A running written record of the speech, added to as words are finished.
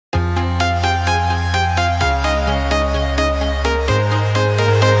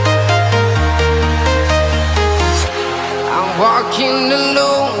Walking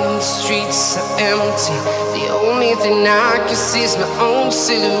alone, the streets are empty. The only thing I can see is my own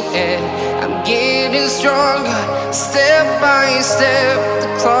silhouette. I'm getting stronger, step by step. The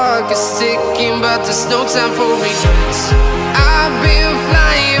clock is ticking, but there's no time for regrets. I've been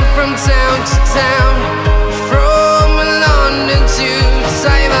flying from town to town, from London to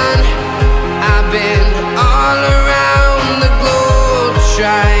Taiwan. I've been all around the globe,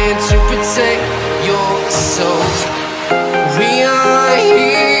 trying to protect your soul. We are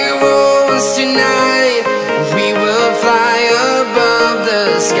heroes tonight. We will fly above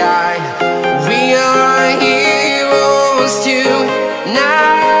the sky. We are heroes tonight.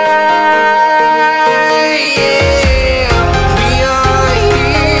 Yeah. We are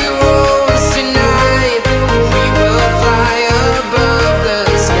heroes tonight. We will fly above the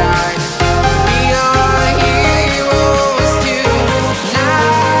sky. We are heroes tonight.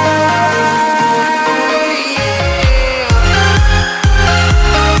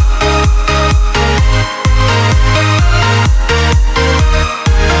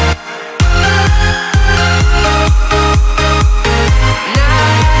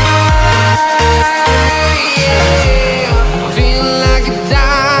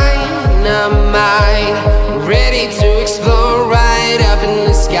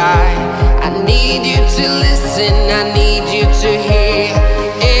 I need you to listen, I need you to hear,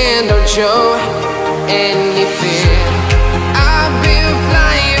 and don't show any fear. I've been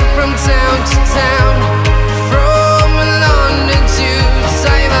flying from town to town, from London to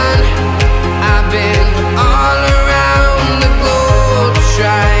Taiwan. I've been all around the globe,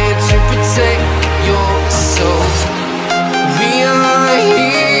 trying to protect your soul. We are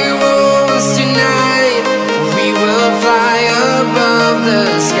heroes tonight. We will fly above the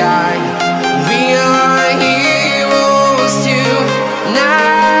sky. We are heroes tonight.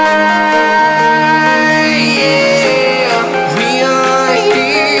 Yeah. We are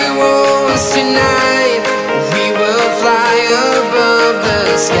heroes tonight. We will fly above the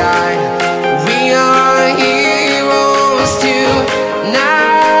sky. We are heroes tonight.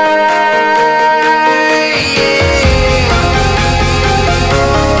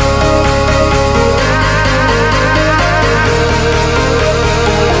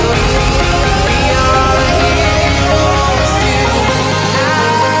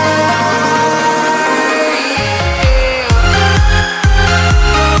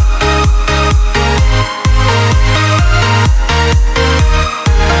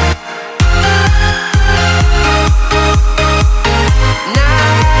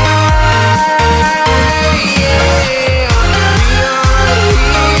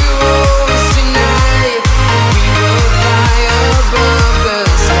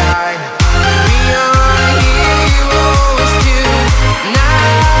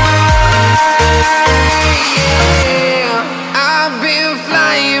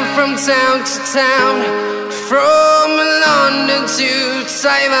 From town to town, from London to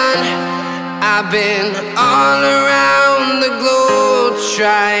Taiwan. I've been all around the globe,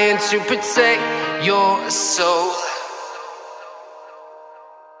 trying to protect your soul.